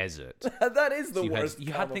desert. That is the So worst.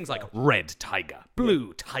 you had things like red tiger,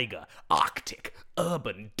 blue tiger, Arctic,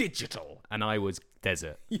 urban, digital, and I was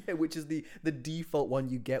desert. Yeah, which is the default one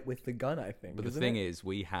you get with the gun, I think. But the thing is,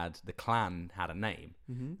 the clan had a name,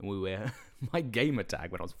 and we were my gamer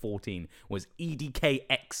tag when I was 14 was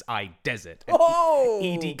EDKXI Desert. And Oh!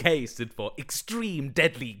 EDK stood for Extreme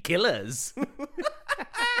Deadly Killers.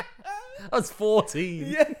 I was 14.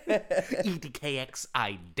 Yeah.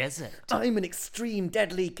 EDKXI Desert. I'm an extreme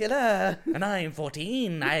deadly killer. And I'm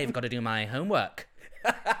 14. I've got to do my homework.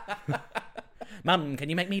 Mum, can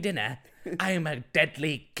you make me dinner? I'm a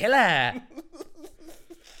deadly killer.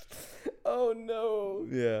 Oh no.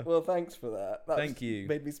 Yeah. Well, thanks for that. Thank you.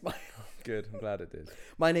 Made me smile. Good. I'm glad it did.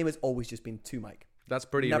 My name has always just been 2 Mike. That's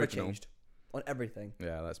pretty Never original. changed on everything.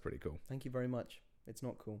 Yeah, that's pretty cool. Thank you very much. It's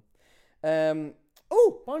not cool.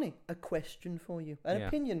 Oh, Barney, a question for you. An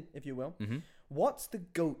opinion, if you will. What's the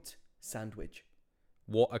GOAT sandwich?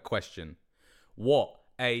 What a question. What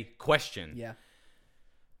a question. Yeah.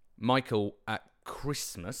 Michael, at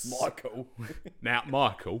Christmas. Michael. Now,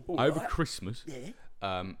 Michael, All over right. Christmas, Yeah.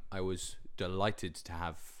 I was delighted to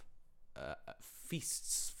have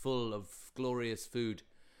feasts full of glorious food.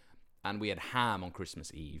 And we had ham on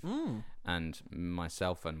Christmas Eve. And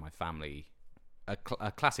myself and my family, a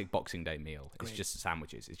classic Boxing Day meal. Great. It's just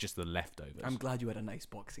sandwiches. It's just the leftovers. I'm glad you had a nice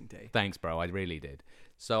Boxing Day. Thanks, bro. I really did.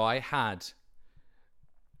 So I had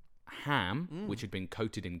ham, which had been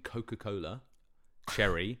coated in Coca-Cola.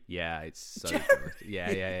 Cherry. Yeah, it's so good.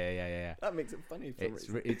 Yeah. That makes it funny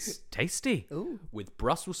for It's tasty. Ooh. With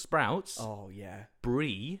Brussels sprouts, Oh, yeah.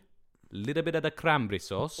 brie, little bit of the cranberry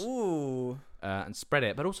sauce, Ooh. and spread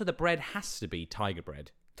it. But also the bread has to be tiger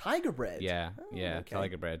bread. Tiger bread. Yeah, Oh, okay.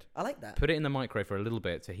 tiger bread. I like that. Put it in the microwave for a little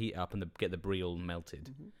bit to heat up and get the brie all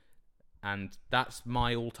melted. And that's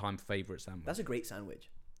my all-time favourite sandwich. That's a great sandwich.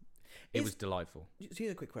 It was delightful. So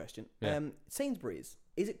here's a quick question. Yeah. Sainsbury's,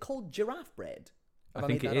 is it called giraffe bread? I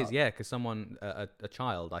think it is, yeah, because someone, a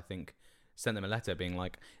child, I think, sent them a letter being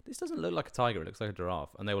like, this doesn't look like a tiger, it looks like a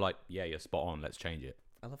giraffe. And they were like, yeah, you're spot on, let's change it.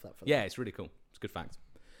 I love that for them. Yeah, it's really cool. It's a good fact.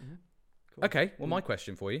 Mm-hmm. Cool. Okay, well, my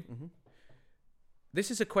question for you. Mm-hmm. This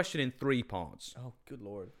is a question in 3 parts. Oh, good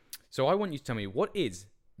Lord. So I want you to tell me, what is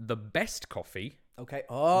the best coffee? Okay.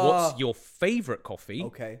 Oh. What's your favourite coffee?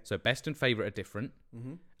 Okay. So best and favourite are different.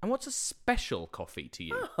 Mm-hmm. And what's a special coffee to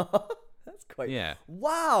you? That's quite... Yeah.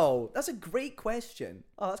 Wow. That's a great question.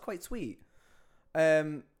 Oh, that's quite sweet.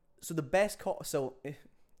 So the best...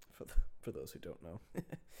 for those who don't know,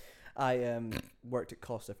 I worked at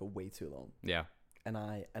Costa for way too long. Yeah. And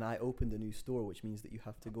I opened a new store, which means that you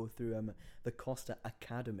have to go through the Costa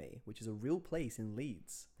Academy, which is a real place in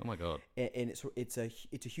Leeds. Oh my God. And it's a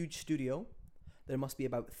huge studio. There must be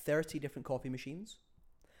about 30 different coffee machines,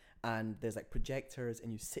 and there's like projectors,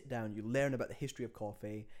 and you sit down, you learn about the history of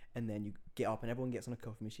coffee, and then you get up, and everyone gets on a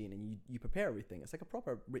coffee machine, and you prepare everything. It's like a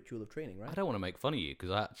proper ritual of training, right? I don't want to make fun of you because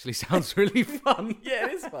that actually sounds really fun. Yeah,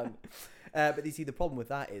 it is fun. But you see, the problem with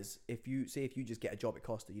that is if you just get a job at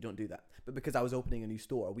Costa, you don't do that. But because I was opening a new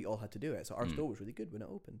store, we all had to do it. So our store was really good when it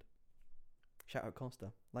opened. Shout out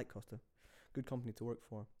Costa. Like Costa. Good company to work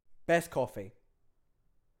for. Best coffee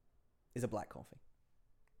is a black coffee.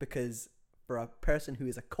 Because for a person who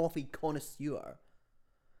is a coffee connoisseur,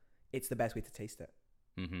 it's the best way to taste it.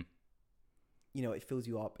 Mm-hmm. You know, it fills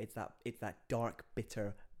you up. It's that dark,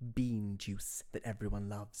 bitter bean juice that everyone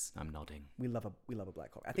loves. I'm nodding. We love a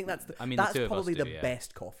black coffee. I think that's the probably the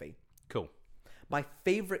best coffee. Cool. My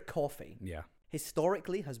favorite coffee, Yeah.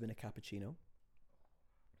 historically, has been a cappuccino.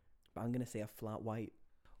 But I'm gonna say a flat white.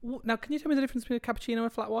 Now, can you tell me the difference between a cappuccino and a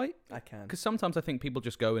flat white? I can. Because sometimes I think people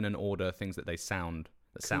just go in and order things that sounds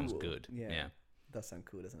good. Yeah. Does sound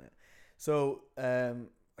cool, doesn't it? So a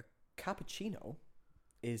cappuccino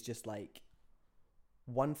is just like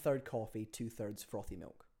 1/3 coffee, 2/3 frothy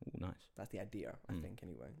milk. Ooh, nice. That's the idea, I think.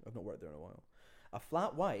 Anyway, I've not worked there in a while. A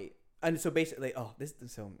flat white, and so basically, this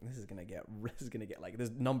is gonna get like there's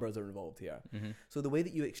numbers are involved here. Mm-hmm. So the way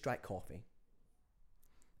that you extract coffee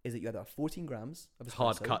is that you have 14 grams of espresso. It's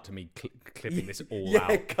hard cut to me clipping this all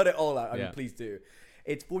yeah, out. cut it all out. I Yeah. mean, please do.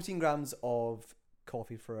 It's 14 grams of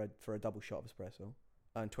coffee for a double shot of espresso,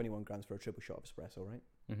 and 21 grams for a triple shot of espresso, right?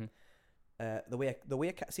 Mm-hmm.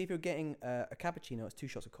 See if you're getting a cappuccino, it's 2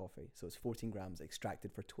 shots of coffee, so it's 14 grams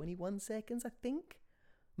extracted for 21 seconds, I think,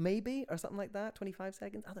 maybe, or something like that. 25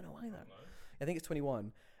 seconds, I don't know either. I think it's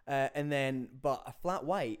 21. But a flat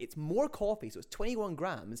white, it's more coffee, so it's 21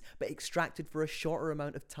 grams, but extracted for a shorter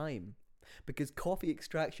amount of time, because coffee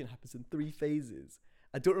extraction happens in 3 phases.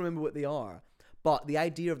 I don't remember what they are, but the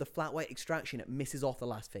idea of the flat white extraction, it misses off the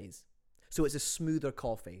last phase, so it's a smoother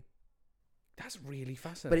coffee. That's really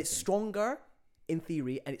fascinating. But it's stronger in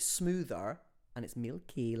theory, and it's smoother, and it's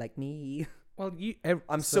milky like me. Well,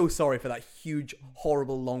 I'm so sorry for that huge,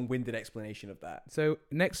 horrible, long-winded explanation of that. So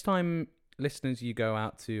next time, listeners, you go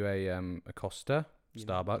out to a Costa,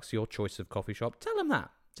 Starbucks, your choice of coffee shop, tell them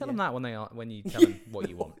that. Tell them that when you tell them what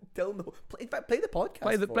you want. Tell them. In fact, play the podcast.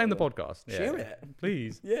 Play the podcast. Yeah. Share it,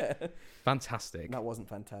 please. Yeah. Fantastic. That wasn't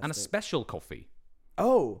fantastic. And a special coffee.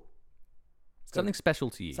 Oh. Something special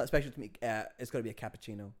to you. Something special to me. It's got to be a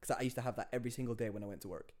cappuccino, because I used to have that every single day when I went to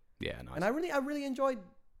work. Yeah, nice. And I really enjoyed.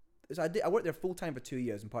 So I worked there full time for 2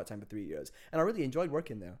 years and part time for 3 years, and I really enjoyed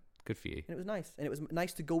working there. Good for you. And it was nice, and it was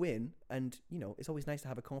nice to go in, and it's always nice to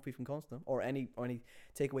have a coffee from Costa or any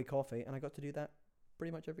takeaway coffee, and I got to do that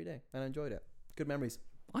pretty much every day, and I enjoyed it. Good memories.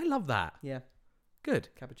 I love that. Yeah. Good.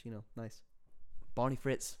 Cappuccino, nice. Barney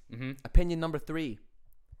Fritz. Mm-hmm. Opinion number 3.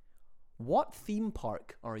 What theme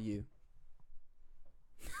park are you?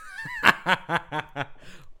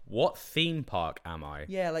 What theme park am I?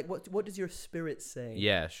 Yeah, like what does your spirit say?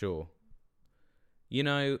 Yeah, sure.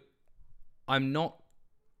 I'm not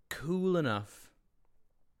cool enough.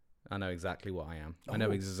 I know exactly what I am. I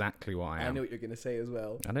know exactly what I am. I know what you're going to say as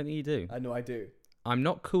well. I don't think you do. I know I do. I'm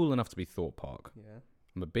not cool enough to be Thorpe Park. Yeah.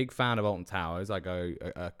 I'm a big fan of Alton Towers. I go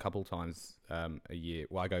a couple times a year.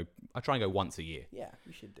 Well, I try and go once a year. Yeah,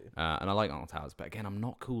 you should do. And I like Alton Towers, but again, I'm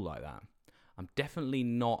not cool like that. I'm definitely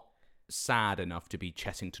not sad enough to be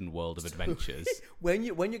Chessington World of Adventures. when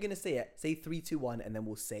you're gonna say it, say 3, 2, 1, and then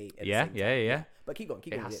we'll say it. Yeah. But keep going.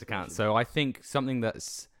 It has to count. So I think something that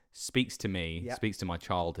speaks to me, Yeah. speaks to my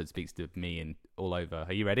childhood, speaks to me and all over.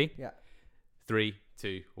 Are you ready? Yeah. 3,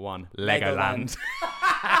 2, 1. Legoland.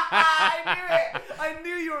 I knew it. I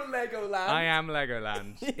knew you were Legoland. I am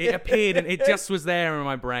Legoland. It appeared and it just was there in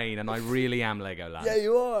my brain, and I really am Legoland. Yeah,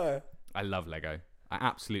 you are. I love Lego. I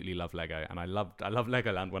absolutely love Lego, and I loved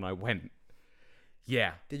Legoland when I went.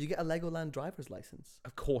 Yeah. Did you get a Legoland driver's license?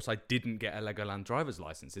 Of course, I didn't get a Legoland driver's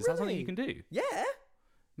license. Is that something you can do? Yeah.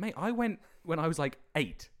 Mate, I went when I was like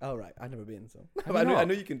 8. Oh, right. I've never been, so. Have I you know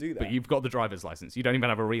not? you can do that. But you've got the driver's license. You don't even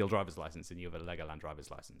have a real driver's license and you have a Legoland driver's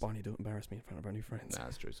license. Barney, don't embarrass me in front of our new friends. Nah,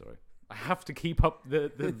 that's true, sorry. I have to keep up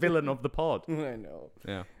the villain of the pod. I know.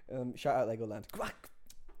 Yeah. Shout out Legoland.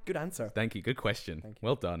 Good answer. Thank you. Good question. Thank you.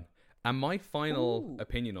 Well done. And my final Ooh.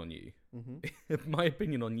 opinion on you, Mm-hmm. my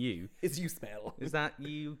opinion on you Is you smell. is that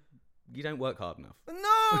you don't work hard enough.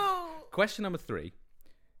 No! Question number 3.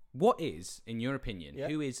 What is, in your opinion, Yeah.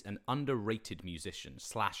 who is an underrated musician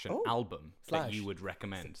 / an Oh. album Slash. that you would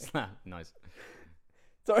recommend? Nice.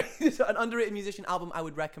 Sorry, an underrated musician album I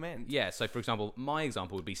would recommend. Yeah, so for example, my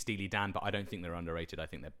example would be Steely Dan, but I don't think they're underrated. I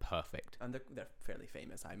think they're perfect. And they're fairly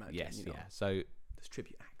famous, I imagine. Yes, you know. yeah. So, There's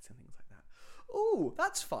tribute acts and things like that. Oh,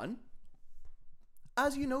 that's fun.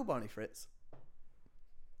 As you know, Barney Fritz,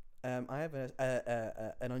 I have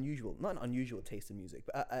an unusual, not an unusual taste in music,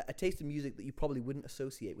 but a taste in music that you probably wouldn't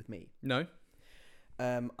associate with me. no.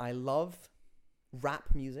 I love rap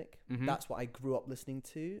music. Mhm. That's what I grew up listening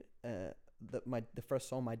to. The first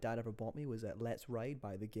song my dad ever bought me was "Let's Ride"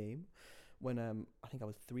 by The Game, when I think I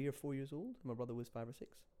was 3 or 4 years old. My brother was 5 or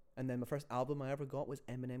 6. And then my first album I ever got was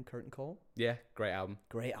Eminem "Curtain Call." Yeah, great album.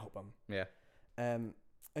 Great album. Yeah.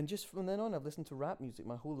 And just from then on, I've listened to rap music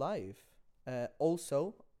my whole life.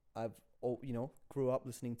 Also, grew up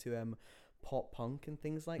listening to pop punk and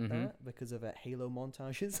things like that because of Halo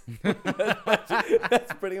montages.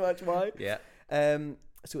 That's pretty much why. Yeah.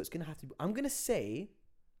 So it's gonna have to. I'm gonna say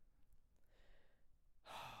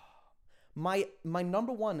my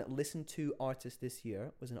number one listened to artist this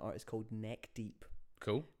year was an artist called Neck Deep.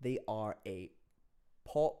 Cool. They are a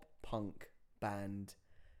pop punk band.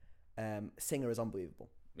 Singer is unbelievable.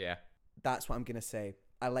 Yeah. That's what I'm gonna say.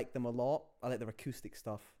 I like them a lot. I like their acoustic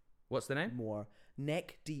stuff What's the name? more.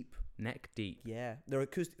 Neck Deep. Neck Deep. Yeah, their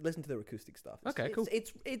acoustic. Listen to their acoustic stuff. Okay, cool.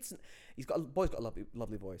 It's boy's got a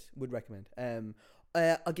lovely voice. Would recommend.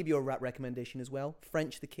 I'll give you a rap recommendation as well.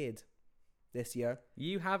 French the Kid, this year.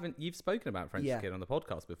 You've spoken about French Yeah. Kid on the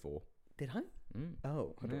podcast before. Did I? Mm.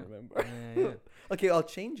 Oh, I don't Yeah. remember. Yeah. Okay, I'll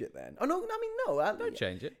change it then. Oh no, I mean no. Don't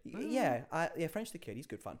change it. Yeah, French the Kid. He's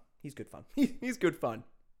good fun. He's good fun. He's good fun.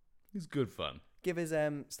 It's good fun. Give his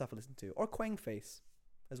stuff a listen to, or Kwengface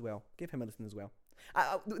as well. Give him a listen as well.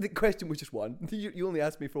 The question was just one. You only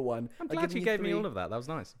asked me for one. I'm I'll glad give you gave me 3. all of that. That was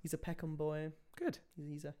nice. He's a Peckham boy. Good.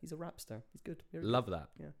 He's a rap star. He's good. Very Love that.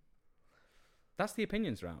 Yeah. That's the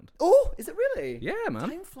opinions round. Oh, is it really? Yeah, man.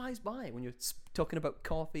 Time flies by when you're talking about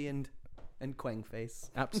coffee and Kwengface.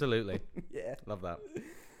 Absolutely. Yeah. Love that.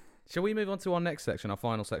 Shall we move on to our next section, our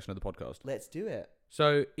final section of the podcast? Let's do it.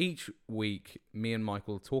 So each week, me and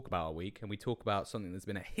Michael talk about our week, and we talk about something that's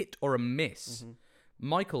been a hit or a miss. Mm-hmm.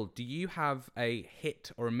 Michael, do you have a hit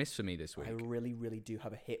or a miss for me this week? I really, really do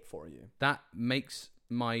have a hit for you. That makes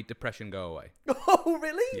my depression go away. Oh,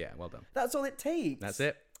 really? Yeah, well done. That's all it takes. That's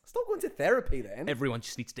it. Stop going to therapy then. Everyone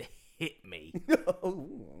just needs to hit me.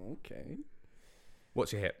 Oh, okay.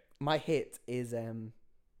 What's your hit? My hit is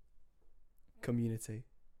Community.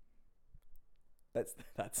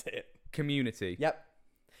 That's it. Community. Yep.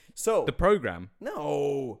 So The program,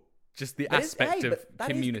 no. just the That is- aspect hey, of but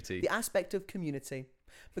that is community. the aspect of community,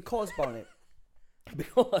 because Barnett,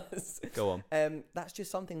 because Go on. that's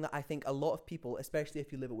just something that I think a lot of people, especially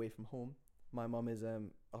if you live away from home. My mum is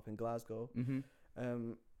up in Glasgow,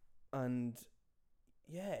 and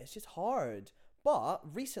yeah, it's just hard. But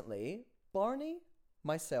recently, Barney,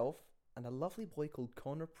 myself, and a lovely boy called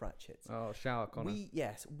Connor Pratchett. Oh, shout out, Connor.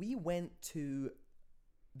 We went to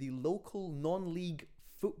the local non-league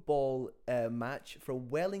football match for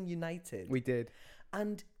Welling United. We did.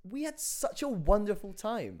 And we had such a wonderful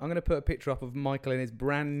time. I'm going to put a picture up of Michael in his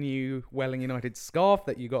brand new Welling United scarf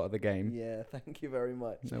that you got at the game. Yeah, thank you very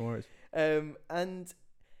much. No worries. And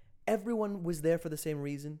everyone was there for the same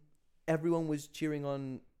reason. Everyone was cheering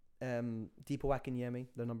on Deepa Wakinyemi,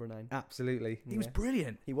 the number 9. Absolutely. He was Yeah.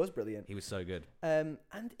 brilliant. He was brilliant. He was so good. And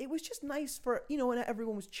it was just nice for, and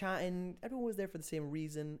everyone was chatting. Everyone was there for the same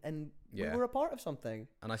reason. And we Yeah. were a part of something.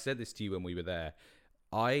 And I said this to you when we were there.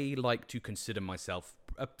 I like to consider myself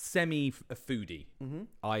a foodie. Mm-hmm.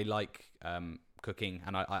 I like cooking,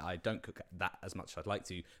 and I don't cook that as much as I'd like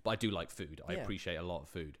to, but I do like food. I Yeah. appreciate a lot of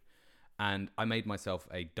food. And I made myself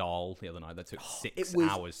a dal the other night that took 6 It was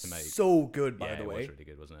hours to make. so good, by Yeah, the it way. was really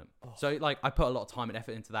good, wasn't it? So, I put a lot of time and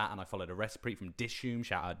effort into that, and I followed a recipe from Dishoom.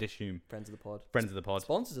 Shout out Dishoom. Friends of the pod. Friends of the pod.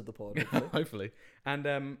 Sponsors of the pod. hopefully. Hopefully.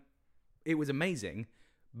 And it was amazing.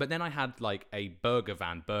 But then I had, a burger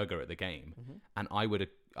van burger at the game, and I would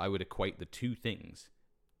equate the two things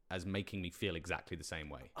as making me feel exactly the same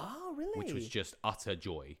way. Oh, really? Which was just utter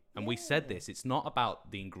joy. And we said this, it's not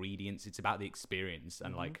about the ingredients, it's about the experience.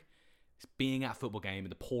 And like being at a football game in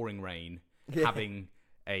the pouring rain, having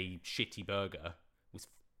a shitty burger was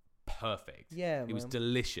perfect. Yeah, it was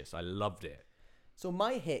delicious. I loved it. So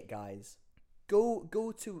my hit, guys,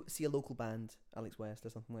 go to see a local band, Alex West or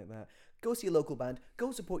something like that. Go see a local band.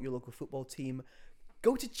 Go support your local football team.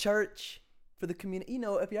 Go to church for the community. You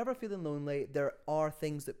know, if you're ever feeling lonely, there are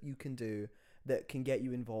things that you can do that can get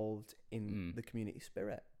you involved in the community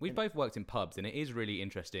spirit. We've both worked in pubs, and it is really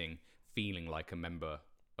interesting feeling like a member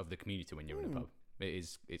of the community when you're in a pub.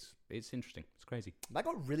 It's interesting. It's crazy. That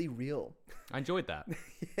got really real. I enjoyed that.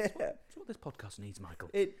 Yeah. That's what this podcast needs,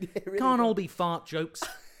 Michael. It really Can't all be fart jokes.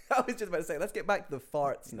 I was just about to say, let's get back to the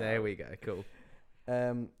farts now. There we go. Cool.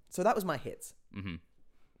 So that was my hits. Mm-hmm.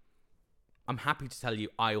 I'm happy to tell you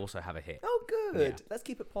I also have a hit. Oh, good. Yeah. Let's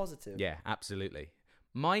keep it positive. Yeah, absolutely.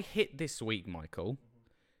 My hit this week, Michael,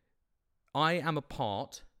 I am a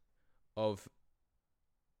part of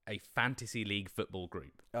a fantasy league football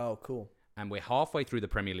group. Oh, cool. And we're halfway through the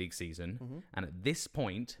Premier League season. And at this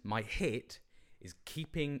point, my hit is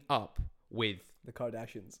keeping up with The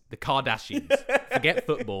Kardashians. the Kardashians. Forget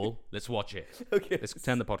football. Let's watch it. Okay. Let's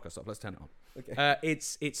turn the podcast off. Let's turn it on. Okay.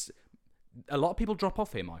 It's a lot of people drop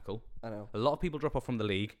off here, Michael. I know. A lot of people drop off from the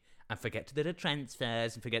league and forget to do the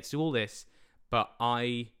transfers and forget to do all this. But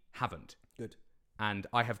I haven't. Good. And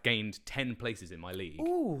I have gained 10 places in my league.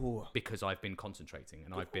 Ooh. Because I've been concentrating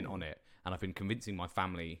and I've been on it. And I've been convincing my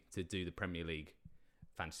family to do the Premier League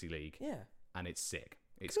Fantasy League. Yeah. And it's sick.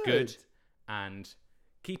 It's good. And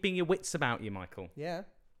keeping your wits about you, Michael. Yeah.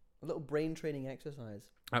 A little brain training exercise.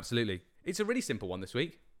 Absolutely. It's a really simple one this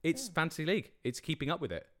week. It's Fantasy League. It's keeping up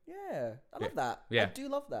with it. Yeah. I love that. Yeah. I do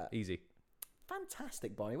love that. Easy.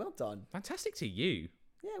 Fantastic, Bonnie. Well done. Fantastic to you.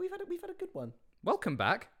 Yeah, we've had a good one. Welcome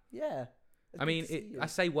back. Yeah. I mean, I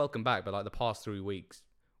say welcome back, but like the past 3 weeks,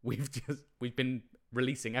 we've been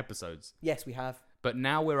releasing episodes. Yes, we have. But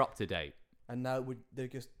now we're up to date. And now they're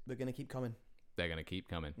going to keep coming. They're going to keep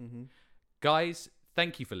coming. Mm-hmm. Guys,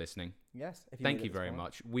 thank you for listening. Yes. Thank you very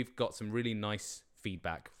much. We've got some really nice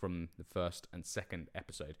feedback from the first and second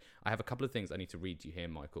episode. I have a couple of things I need to read to you here,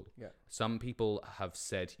 Michael. Yeah. Some people have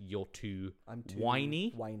said you're too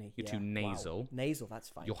whiny. You're too nasal. Wow. Nasal, that's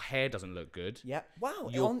fine. Your hair doesn't look good. Yeah. Wow.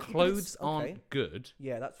 Your clothes aren't good.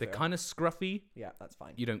 Yeah, that's They're fair. kind of scruffy. Yeah, that's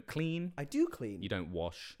fine. You don't clean. I do clean. You don't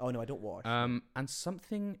wash. Oh, no, I don't wash. And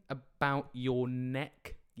something about your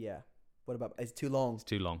neck. Yeah. What about... It's too long. It's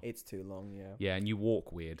too long. It's too long, yeah. Yeah, and you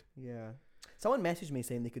walk weird. Yeah. Someone messaged me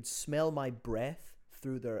saying they could smell my breath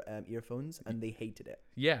through their earphones and they hated it.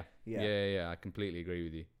 Yeah. Yeah. Yeah. I completely agree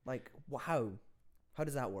with you. Like, how? How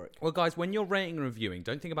does that work? Well, guys, when you're rating and reviewing,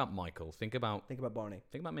 don't think about Michael. Think about Barney.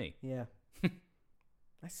 Think about me. Yeah.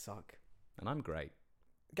 I suck. And I'm great.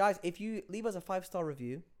 Guys, if you leave us a 5-star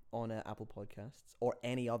review on Apple Podcasts or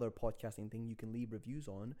any other podcasting thing you can leave reviews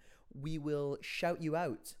on, we will shout you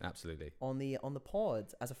out Absolutely. on the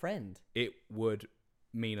pod as a friend. It would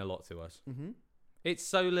mean a lot to us. Mm-hmm. It's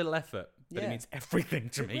so little effort, but Yeah. it means everything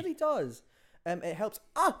to me. It really does. It helps.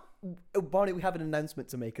 Oh, Barney, we have an announcement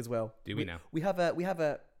to make as well. Do we now? We have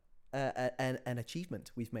an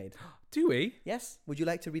achievement we've made. Do we? Yes. Would you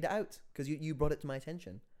like to read it out? Because you brought it to my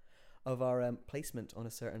attention of our placement on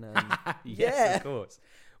a certain. Yes, yeah. of course.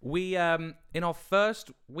 We in our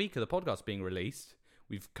first week of the podcast being released,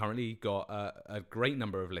 we've currently got a great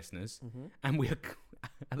number of listeners, and we are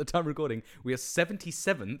at the time of recording we are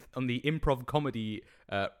 77th on the improv comedy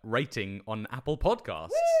rating on Apple Podcasts.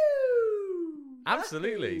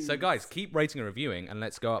 Absolutely. Nice. So guys, keep rating and reviewing, and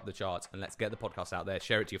let's go up the charts and let's get the podcast out there.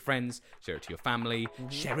 Share it to your friends, share it to your family,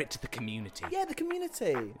 share it to the community. Yeah, the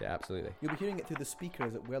community. Yeah, absolutely. You'll be hearing it through the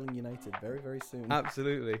speakers at Welling United very, very soon.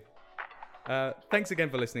 Absolutely. Thanks again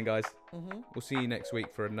for listening, guys. We'll see you next week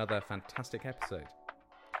for another fantastic episode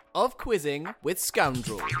Of Quizzing with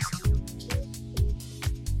Scoundrels.